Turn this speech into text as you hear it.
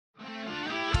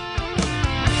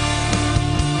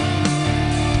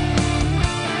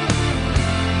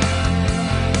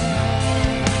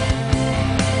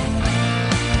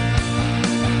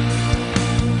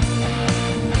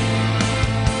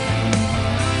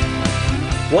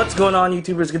What's going on,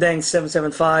 YouTubers?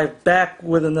 Guddang775 back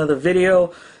with another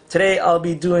video. Today I'll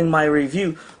be doing my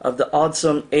review of the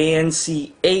Audsom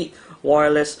ANC8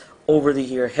 wireless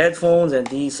over-the-ear headphones, and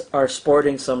these are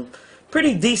sporting some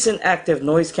pretty decent active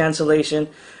noise cancellation.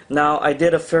 Now, I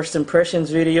did a first impressions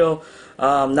video.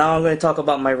 Now I'm going to talk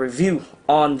about my review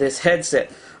on this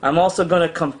headset. I'm also going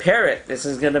to compare it. This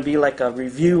is going to be like a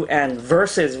review and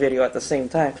versus video at the same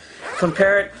time.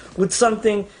 Compare it with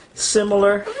something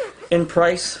similar in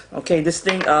price. Okay, this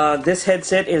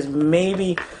headset is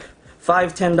maybe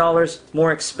 $5–10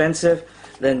 more expensive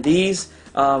than these.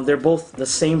 They're both the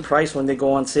same price when they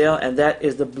go on sale, and that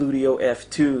is the Bluedio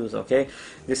F2s. Okay,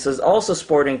 this is also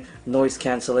sporting noise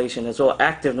cancellation as well,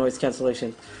 active noise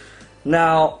cancellation.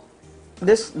 Now,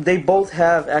 they both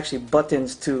have actually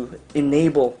buttons to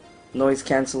enable noise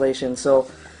cancellation. So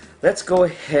let's go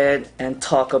ahead and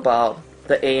talk about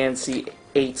the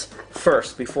ANC8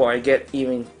 first before I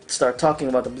even start talking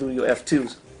about the Bluedio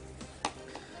F2s.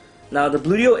 Now, the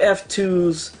Bluedio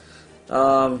F2s,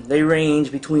 they range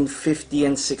between $50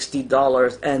 and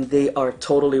 $60, and they are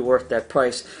totally worth that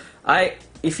price.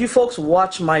 If you folks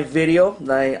watch my video,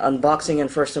 my unboxing and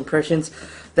first impressions,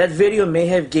 that video may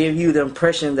have gave you the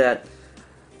impression that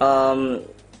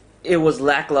it was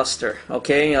lackluster,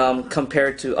 okay,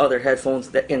 compared to other headphones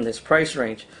that in this price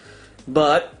range.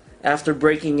 But after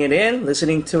breaking it in,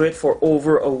 listening to it for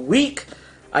over a week,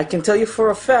 I can tell you for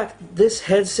a fact this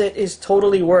headset is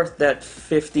totally worth that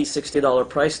 $50, $60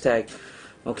 price tag.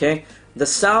 Okay, the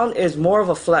sound is more of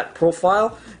a flat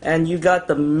profile, and you got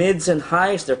the mids and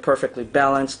highs, they're perfectly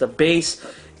balanced. The bass,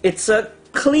 it's a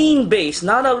clean bass,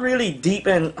 not a really deep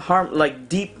and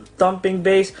deep thumping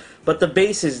bass, but the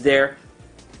bass is there.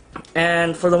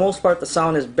 And for the most part, the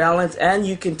sound is balanced, and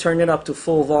you can turn it up to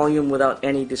full volume without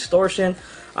any distortion.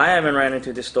 I haven't ran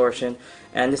into distortion,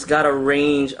 and it's got a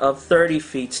range of 30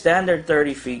 feet, standard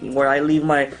 30 feet, where I leave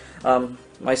my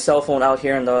my cell phone out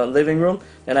here in the living room,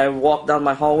 and I walk down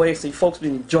my hallway. So you folks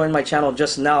been joining my channel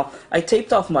just now. I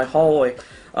taped off my hallway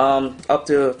up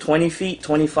to 20 feet,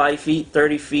 25 feet,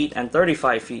 30 feet, and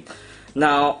 35 feet.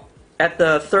 Now, at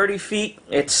the 30 feet,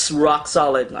 it's rock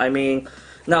solid. I mean,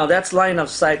 now that's line of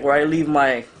sight where I leave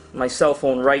my cell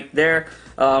phone right there,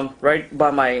 right by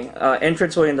my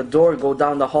entranceway in the door, go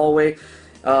down the hallway.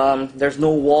 There's no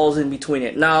walls in between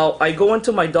it. Now, I go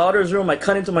into my daughter's room, I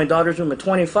cut into my daughter's room at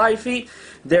 25 feet.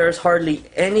 There's hardly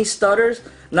any stutters.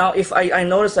 Now, if I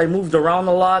noticed I moved around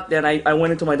a lot, then I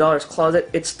went into my daughter's closet,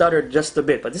 it stuttered just a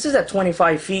bit. But this is at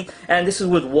 25 feet, and this is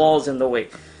with walls in the way.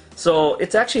 So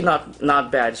it's actually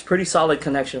not bad. It's pretty solid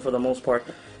connection for the most part.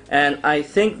 And I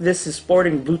think this is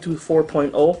sporting Bluetooth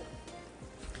 4.0.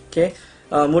 Okay,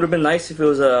 would have been nice if it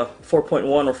was a 4.1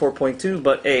 or 4.2,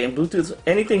 but hey, in Bluetooth,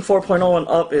 anything 4.0 and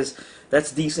up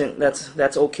that's decent.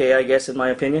 That's okay, I guess, in my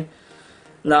opinion.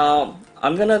 Now,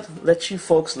 I'm gonna let you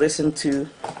folks listen to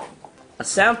a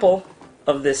sample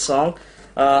of this song,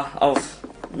 of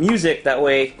music. That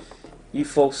way, you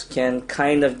folks can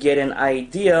kind of get an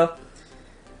idea.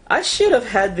 I should have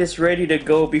had this ready to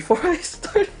go before I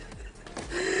started.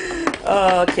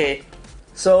 Okay,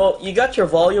 so you got your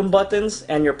volume buttons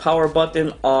and your power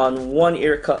button on one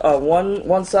ear cup,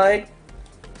 one side,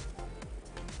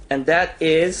 and that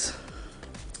is,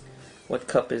 what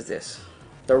cup is this?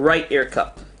 The right ear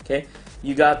cup. Okay,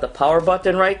 you got the power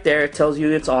button right there. It tells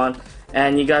you it's on,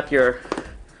 and you got your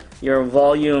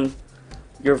volume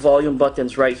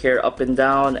buttons right here, up and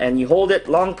down, and you hold it,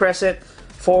 long press it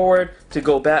forward to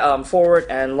go back, forward,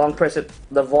 and long press it,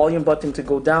 the volume button to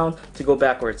go down, to go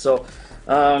backwards. So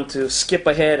to skip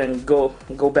ahead and go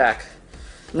back.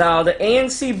 Now, the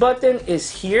ANC button is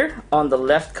here on the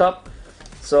left cup.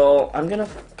 So I'm gonna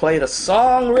play the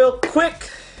song real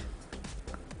quick.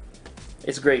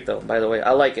 It's great though, by the way.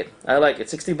 I like it. I like it.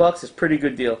 60 bucks is a pretty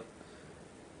good deal.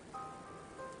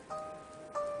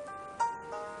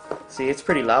 See, it's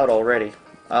pretty loud already.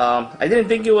 I didn't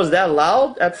think it was that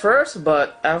loud at first,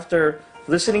 but after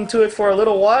listening to it for a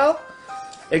little while,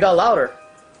 it got louder.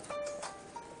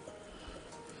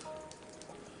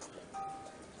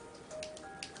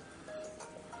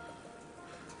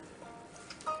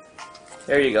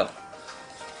 There you go.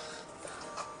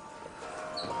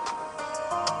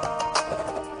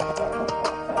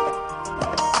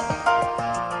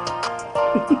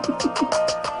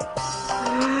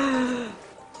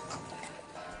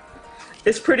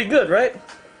 It's pretty good, right?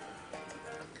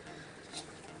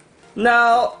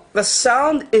 Now, the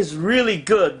sound is really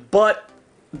good, but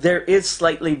there is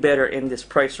slightly better in this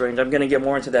price range. I'm going to get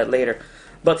more into that later.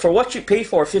 But for what you pay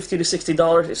for, $50 to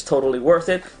 $60, is totally worth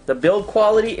it. The build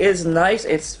quality is nice.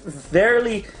 It's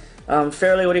fairly, what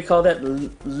do you call that?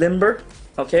 Limber.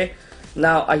 Okay.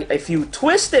 Now, if you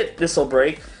twist it, this will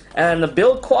break. And the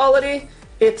build quality,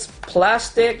 it's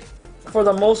plastic for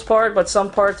the most part, but some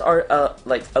parts are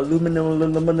like aluminum.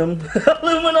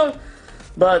 Aluminum.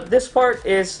 But this part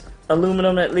is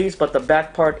aluminum at least, but the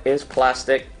back part is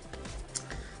plastic.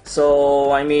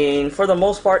 So, I mean, for the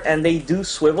most part, and they do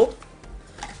swivel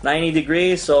 90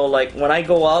 degrees. So, like, when I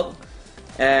go out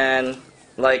and,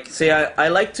 like, say I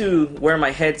like to wear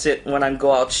my headset when I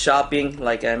go out shopping,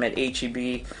 like I'm at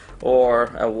HEB or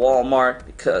at Walmart,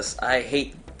 because I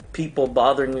hate people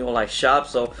bothering me while I shop.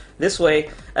 So this way,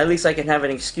 at least I can have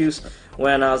an excuse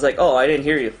when I was like, oh, I didn't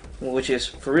hear you, which is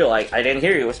for real. I didn't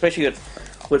hear you, especially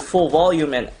with full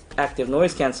volume and active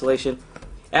noise cancellation.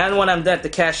 And when I'm done at the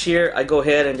cashier, I go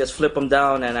ahead and just flip them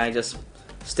down and I just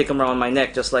stick them around my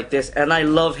neck just like this. And I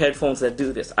love headphones that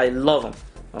do this. I love them.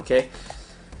 Okay,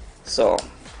 so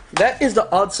that is the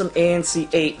Audsom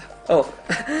ANC8. Oh,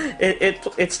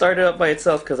 it started up by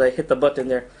itself because I hit the button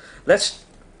there. Let's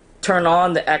turn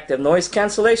on the active noise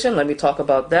cancellation. Let me talk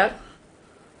about that.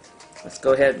 Let's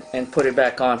go ahead and put it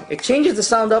back on. It changes the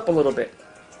sound up a little bit.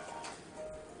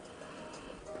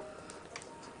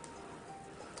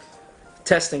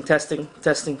 Testing, testing,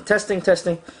 testing, testing,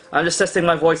 testing. I'm just testing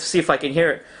my voice to see if I can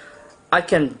hear it. I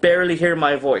can barely hear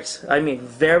my voice. I mean,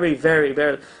 very, very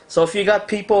barely. So if you got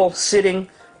people sitting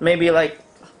maybe like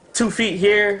 2 feet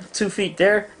here, 2 feet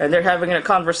there, and they're having a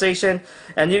conversation,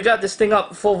 and you got this thing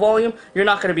up full volume, you're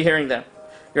not going to be hearing them.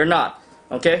 You're not.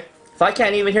 Okay? If I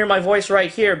can't even hear my voice right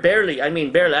here, barely, I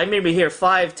mean barely, I maybe hear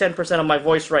 5-10% of my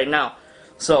voice right now.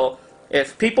 So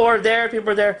if people are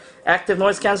there, active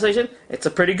noise cancellation, it's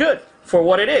a pretty good for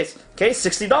what it is. Okay,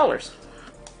 $60.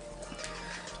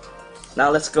 Now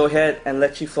let's go ahead and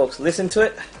let you folks listen to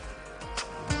it.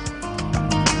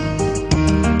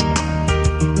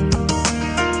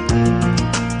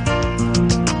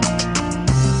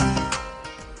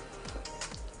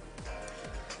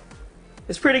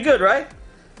 It's pretty good, right?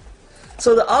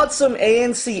 So the Audsom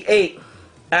ANC8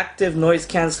 active noise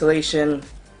cancellation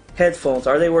headphones,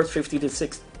 are they worth $50 to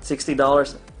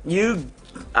 $60?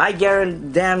 I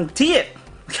guarantee it.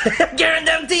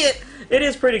 Guarantee it. It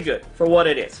is pretty good for what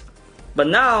it is. But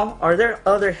now, are there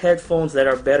other headphones that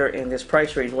are better in this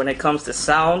price range when it comes to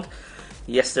sound?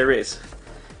 Yes, there is.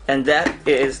 And that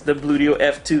is the Bluedio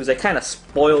F2s. I kind of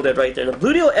spoiled it right there. The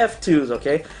Bluedio F2s,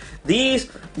 okay? These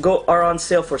are on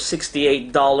sale for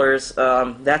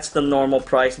 $68. That's the normal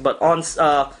price. But on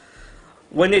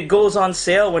when it goes on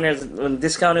sale, when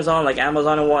discount is on, like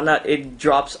Amazon and whatnot, it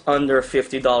drops under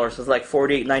 $50. It's like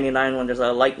 $48.99 when there's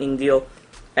a lightning deal.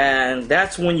 And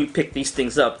that's when you pick these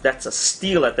things up. That's a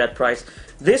steal at that price.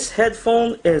 This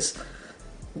headphone is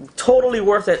totally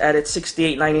worth it at its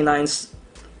 $68.99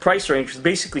 price range, which is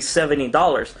basically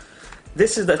 $70.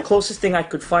 This is the closest thing I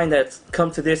could find that's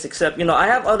come to this, except, you know, I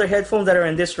have other headphones that are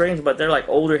in this range, but they're like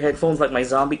older headphones, like my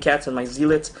Zombie Cats and my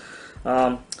Zealots.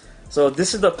 So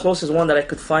this is the closest one that I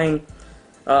could find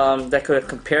that could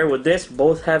compare with this.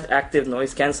 Both have active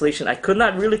noise cancellation. I could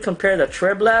not really compare the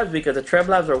Treb Labs because the Treb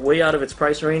Labs are way out of its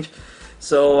price range.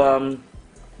 So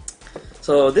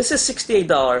so this is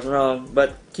 $68,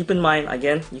 but keep in mind,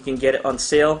 again, you can get it on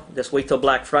sale. Just wait till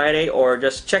Black Friday, or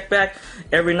just check back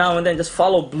every now and then. Just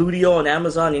follow Bluedio on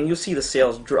Amazon, and you'll see the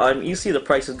sales drop. You see the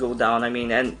prices go down. I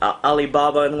mean, and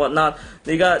Alibaba and whatnot,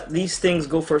 they got these things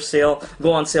go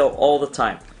on sale all the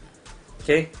time.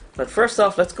 Okay, but first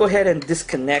off, let's go ahead and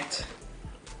disconnect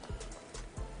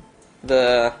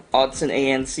the Audsom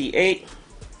ANC8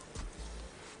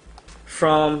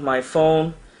 from my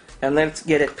phone, and let's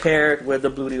get it paired with the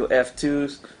Bluedio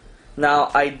F2s. Now,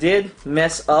 I did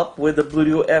mess up with the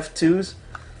Bluedio F2s.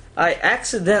 I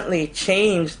accidentally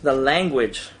changed the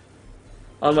language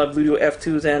on my Bluedio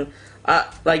F2s, and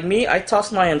like me, I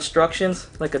tossed my instructions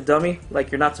like a dummy, like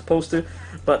you're not supposed to.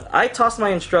 But I tossed my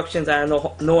instructions and I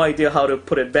had no idea how to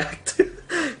put it back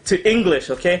to English,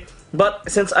 okay?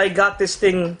 But since I got this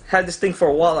thing, had this thing for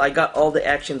a while, I got all the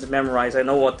actions memorized. I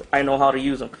know how to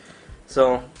use them.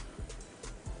 So,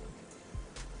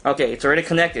 okay, it's already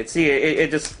connected. See,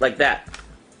 it just like that.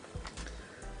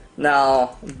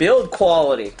 Now, build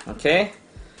quality, okay?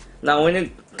 Now, when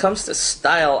it comes to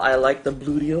style, I like the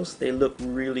Bluedios. They look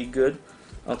really good,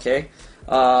 okay?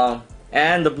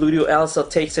 And the Bluedio also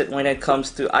takes it when it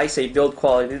comes to, I say, build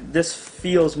quality. This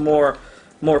feels more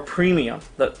premium,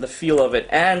 the feel of it.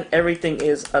 And everything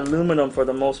is aluminum for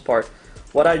the most part.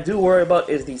 What I do worry about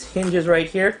is these hinges right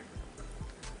here.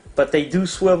 But they do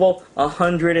swivel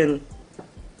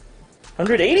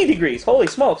 180 degrees. Holy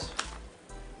smokes.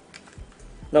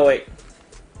 No, wait.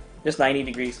 Just 90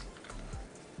 degrees.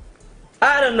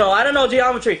 I don't know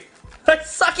geometry. I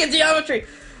suck at geometry.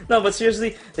 No, but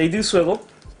seriously, they do swivel.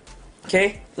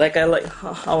 Okay, like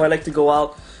how I like to go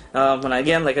out. When I,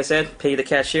 again, like I said, pay the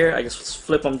cashier, I just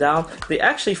flip them down. They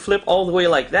actually flip all the way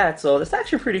like that, so that's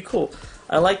actually pretty cool.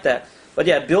 I like that. But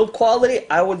yeah, build quality,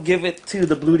 I would give it to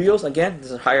the Bluedios. Again, this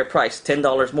is a higher price,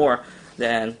 $10 more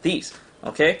than these.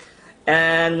 Okay,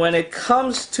 and when it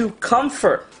comes to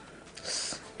comfort,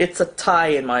 it's a tie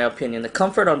in my opinion. The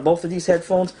comfort on both of these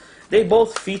headphones, they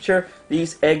both feature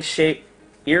these egg-shaped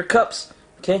ear cups.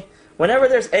 Okay, whenever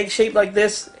there's egg-shaped like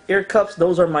this, ear cups,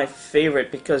 those are my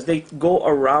favorite because they go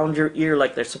around your ear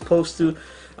like they're supposed to.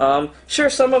 Sure,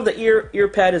 some of the ear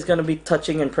pad is going to be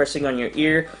touching and pressing on your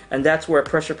ear, and that's where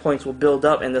pressure points will build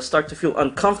up and they'll start to feel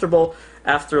uncomfortable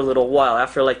after a little while.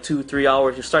 After like 2-3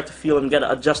 hours, you start to feel them, got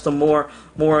to adjust them more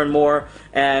and more.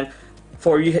 And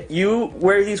for you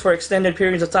wear these for extended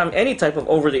periods of time, any type of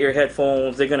over-the-ear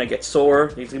headphones, they're going to get sore.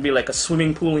 It's going to be like a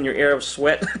swimming pool in your ear of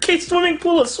sweat. Okay, swimming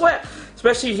pool of sweat,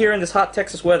 especially here in this hot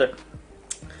Texas weather.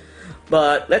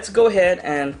 But let's go ahead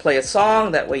and play a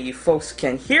song, that way you folks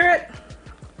can hear it.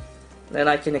 Then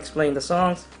I can explain the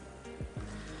songs.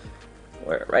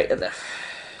 We're right in there.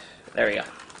 There we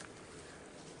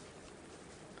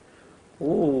go.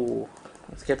 Ooh,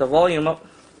 let's get the volume up.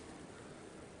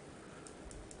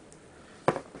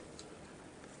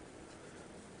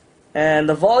 And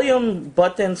the volume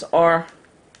buttons are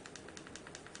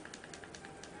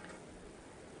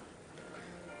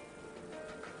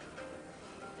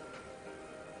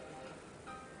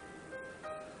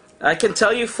I can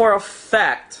tell you for a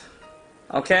fact,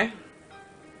 okay,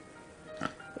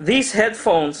 these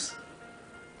headphones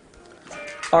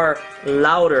are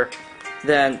louder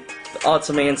than the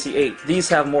Audsom ANC8. These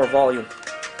have more volume.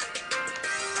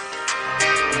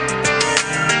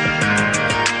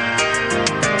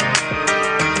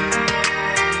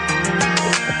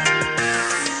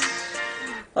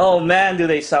 Oh man, do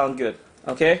they sound good,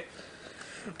 okay?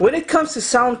 When it comes to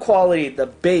sound quality, the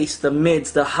bass, the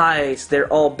mids, the highs, they're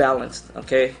all balanced,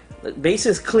 okay? The bass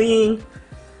is clean,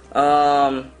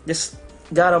 just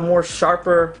got a more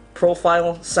sharper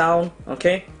profile sound,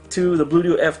 okay? To the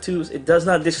Bluedio F2s, it does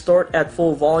not distort at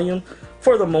full volume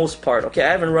for the most part, okay? I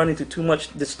haven't run into too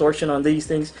much distortion on these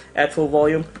things at full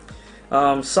volume.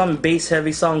 Some bass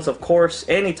heavy songs, of course,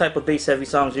 any type of bass heavy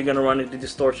songs, you're gonna run into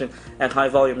distortion at high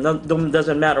volume.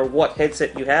 Doesn't matter what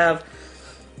headset you have.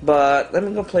 But let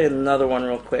me go play another one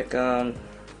real quick.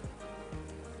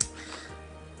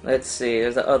 Let's see,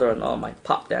 there's the other one. Oh, my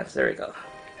pop dance, there we go.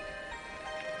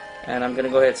 And I'm gonna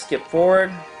go ahead and skip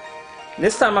forward.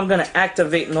 This time I'm gonna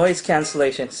activate noise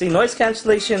cancellation. See, noise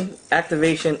cancellation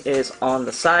activation is on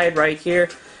the side right here.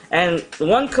 And the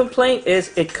one complaint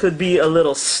is it could be a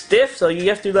little stiff, so you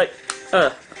have to like,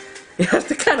 you have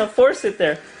to kind of force it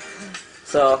there.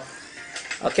 So,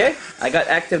 okay, I got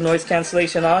active noise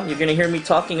cancellation on. You're gonna hear me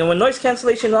talking, and when noise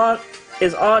cancellation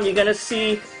is on, you're gonna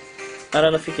see, I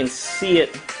don't know if you can see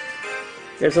it.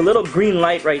 There's a little green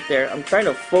light right there. I'm trying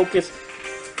to focus.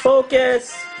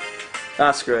 Focus!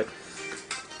 Ah, screw it.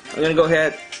 I'm gonna go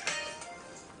ahead.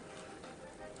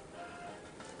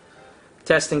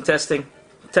 Testing, testing.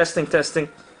 Testing, testing.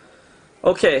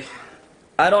 Okay,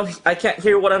 I can't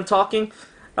hear what I'm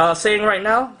saying right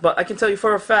now, but I can tell you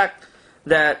for a fact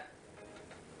that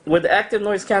with the active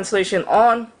noise cancellation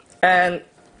on, and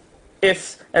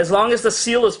as long as the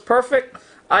seal is perfect,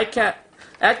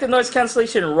 active noise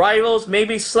cancellation rivals,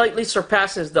 maybe slightly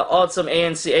surpasses the Audsom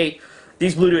ANC8,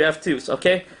 these Bluedio F2s,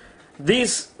 okay?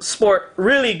 These sport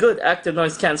really good active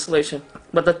noise cancellation,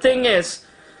 but the thing is,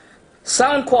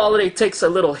 sound quality takes a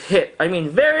little hit. I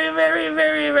mean, very, very,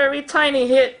 very, very tiny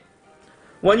hit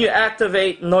when you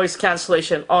activate noise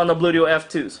cancellation on the Bluedio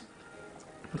F2s.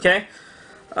 Okay?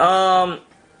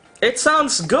 It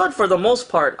sounds good for the most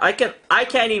part. I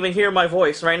can't even hear my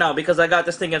voice right now because I got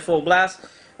this thing at full blast.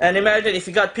 And imagine if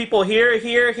you got people here,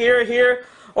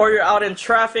 or you're out in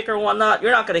traffic or whatnot,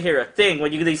 you're not going to hear a thing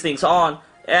when you get these things on.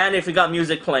 And if you got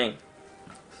music playing.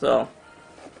 So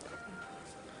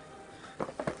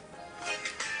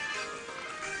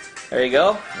there you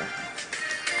go.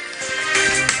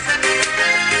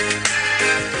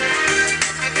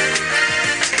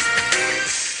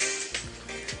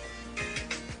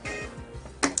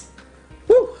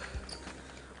 Woo.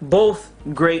 Both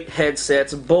great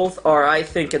headsets. Both are, I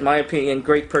think, in my opinion,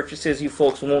 great purchases. You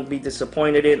folks won't be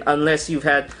disappointed in unless you've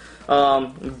had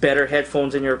better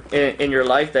headphones in your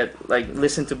life that like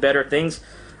listen to better things.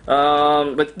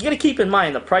 But you gotta keep in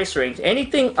mind the price range.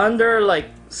 Anything under like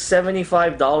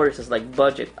 $75 is like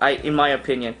budget, in my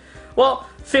opinion. Well,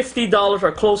 $50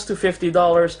 or close to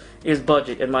 $50 is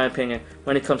budget, in my opinion,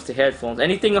 when it comes to headphones.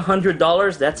 Anything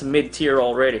 $100, that's mid-tier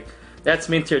already. That's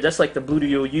mid-tier. That's like the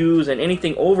Bluedio U's, and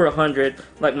anything over 100,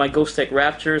 like my Ghost Tech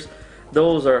Raptures,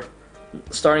 those are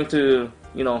starting to,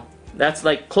 you know, that's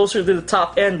like closer to the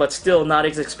top end, but still not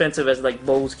as expensive as like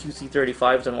Bose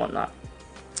QC35s and whatnot.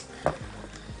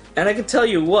 And I can tell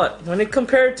you what, when it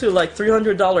compared to like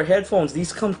 $300 headphones,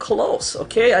 these come close,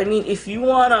 okay? I mean, if you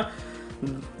want a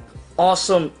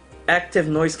awesome active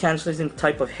noise cancellation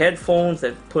type of headphones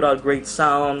that put out great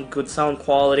sound, good sound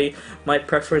quality, my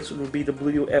preference would be the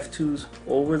Bluedio F2s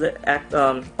over the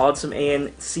Audsom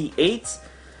ANC8s.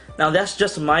 Now that's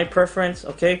just my preference,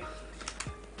 okay?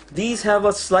 These have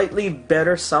a slightly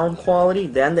better sound quality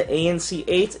than the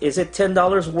ANC8s. Is it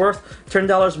 $10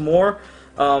 more?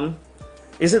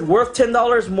 Is it worth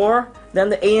 $10 more than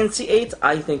the ANC8?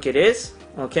 I think it is.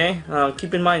 Okay,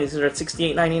 keep in mind these are at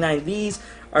 $68.99. These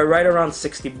are right around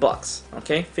 60 bucks.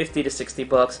 Okay, 50 to 60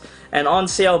 bucks. And on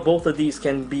sale, both of these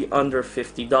can be under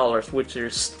 $50, which are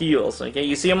steals. Okay,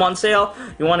 you see them on sale,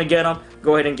 you want to get them,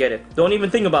 go ahead and get it. Don't even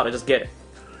think about it, just get it.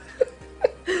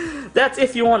 That's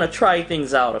if you want to try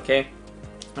things out. Okay,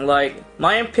 like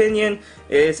my opinion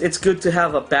is it's good to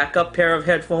have a backup pair of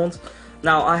headphones.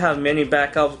 Now I have many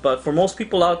backups, but for most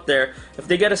people out there, if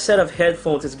they get a set of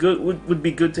headphones, it's good. Would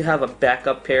be good to have a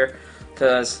backup pair,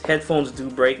 because headphones do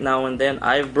break now and then.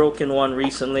 I've broken one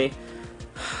recently.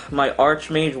 My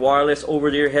Archmage wireless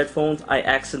over-the-ear headphones, I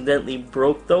accidentally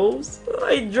broke those.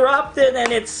 I dropped it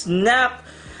and it snapped.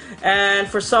 And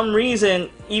for some reason,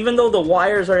 even though the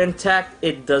wires are intact,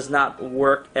 it does not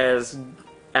work as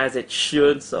it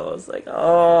should. So it's like,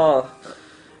 oh.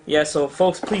 Yeah, so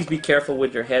folks, please be careful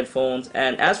with your headphones.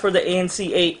 And as for the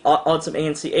ANC8, Audsom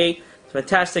ANC8,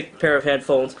 fantastic pair of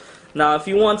headphones. Now, if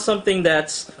you want something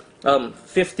that's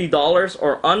 $50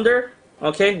 or under,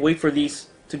 okay, wait for these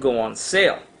to go on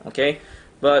sale, okay?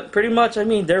 But pretty much, I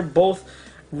mean, they're both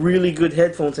really good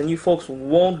headphones, and you folks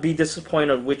won't be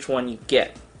disappointed which one you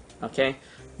get, okay?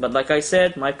 But like I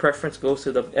said, my preference goes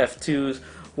to the F2s.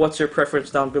 What's your preference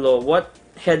down below? What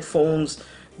headphones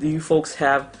do you folks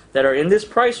have that are in this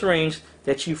price range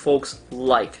that you folks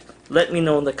like? Let me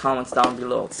know in the comments down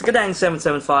below. It's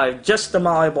Guddang775, just a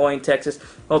Maui boy in Texas.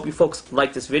 Hope you folks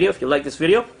like this video. If you like this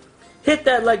video, hit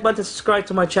that like button, subscribe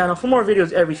to my channel for more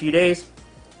videos every few days.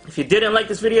 If you didn't like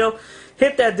this video,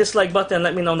 hit that dislike button and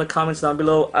let me know in the comments down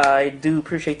below. I do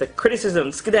appreciate the criticism.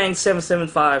 It's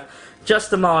Guddang775,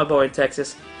 just a Maui boy in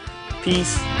Texas.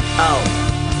 Peace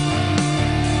out.